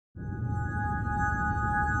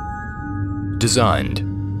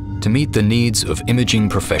Designed to meet the needs of imaging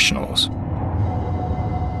professionals.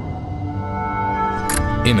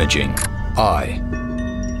 Imaging I.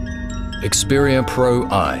 Xperia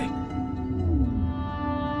PRO-I.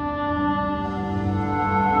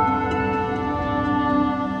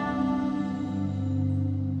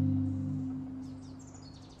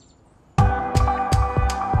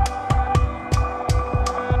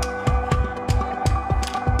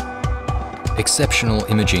 Exceptional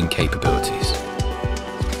imaging capabilities.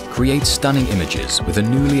 Create stunning images with a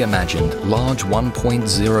newly imagined large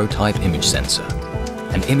 1.0 type image sensor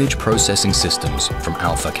and image processing systems from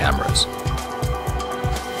Alpha cameras.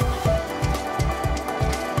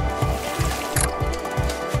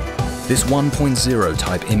 This 1.0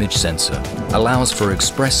 type image sensor allows for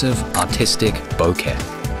expressive, artistic bokeh.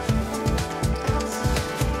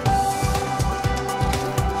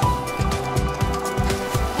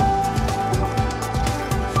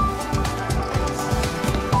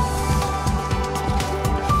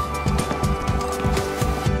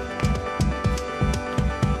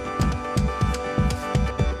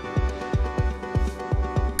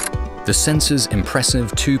 The sensor's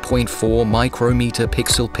impressive 2.4 micrometer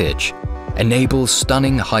pixel pitch enables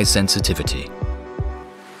stunning high sensitivity.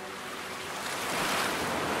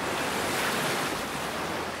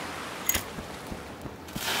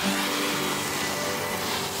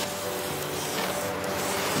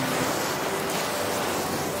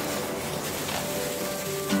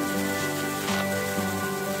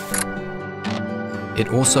 It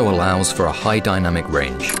also allows for a high dynamic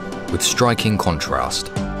range with striking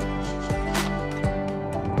contrast.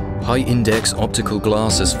 High-index optical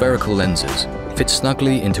glass spherical lenses fit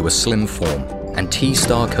snugly into a slim form, and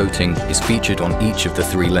T-star coating is featured on each of the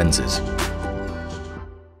 3 lenses.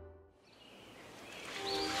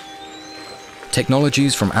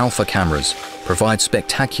 Technologies from Alpha cameras provide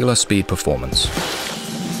spectacular speed performance.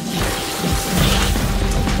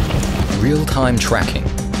 Real-time tracking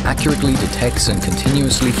accurately detects and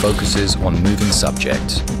continuously focuses on moving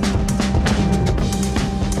subjects.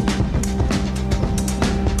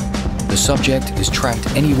 The subject is tracked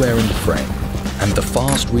anywhere in the frame, and the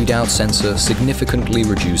fast readout sensor significantly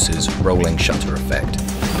reduces rolling shutter effect.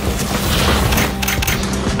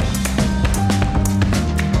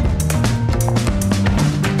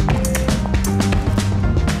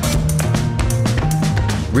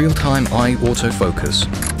 Real-time eye autofocus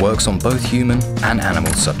works on both human and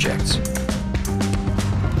animal subjects.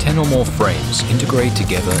 10 or more frames integrate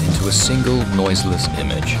together into a single noiseless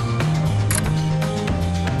image.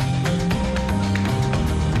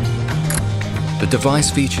 The device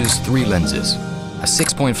features 3 lenses, a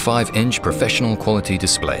 6.5-inch professional quality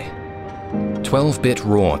display, 12-bit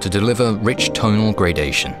RAW to deliver rich tonal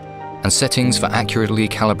gradation, and settings for accurately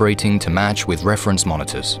calibrating to match with reference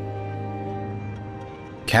monitors.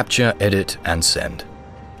 Capture, edit, and send.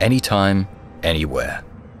 Anytime, anywhere.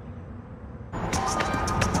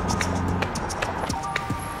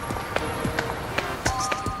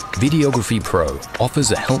 Videography Pro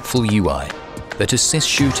offers a helpful UI that assists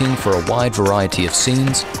shooting for a wide variety of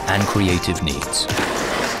scenes and creative needs.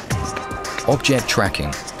 Object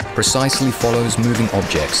tracking precisely follows moving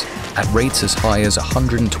objects at rates as high as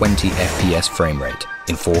 120 FPS frame rate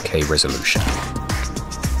in 4K resolution.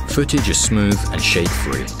 Footage is smooth and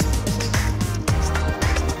shake-free.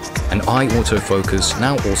 An eye autofocus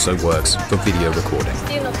now also works for video recording.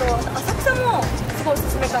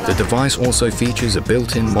 The device also features a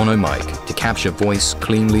built-in mono mic to capture voice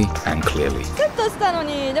cleanly and clearly.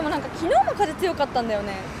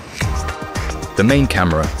 The main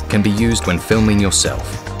camera can be used when filming yourself,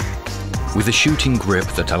 with a shooting grip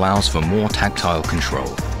that allows for more tactile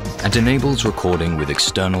control and enables recording with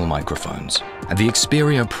external microphones. And the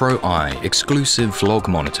Xperia PRO-I exclusive vlog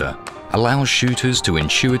monitor allows shooters to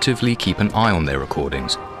intuitively keep an eye on their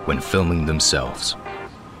recordings when filming themselves.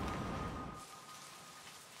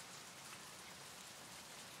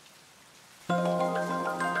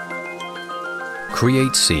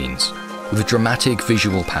 Create scenes with dramatic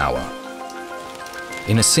visual power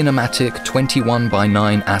in a cinematic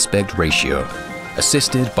 21:9 aspect ratio,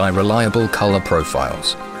 assisted by reliable color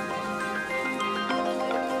profiles.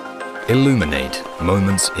 Illuminate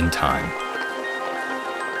moments in time.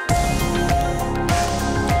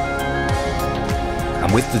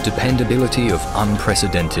 And with the dependability of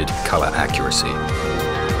unprecedented color accuracy.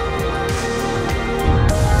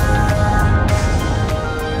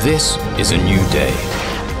 This is a new day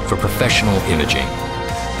for professional imaging.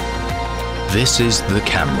 This is the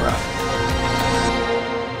camera.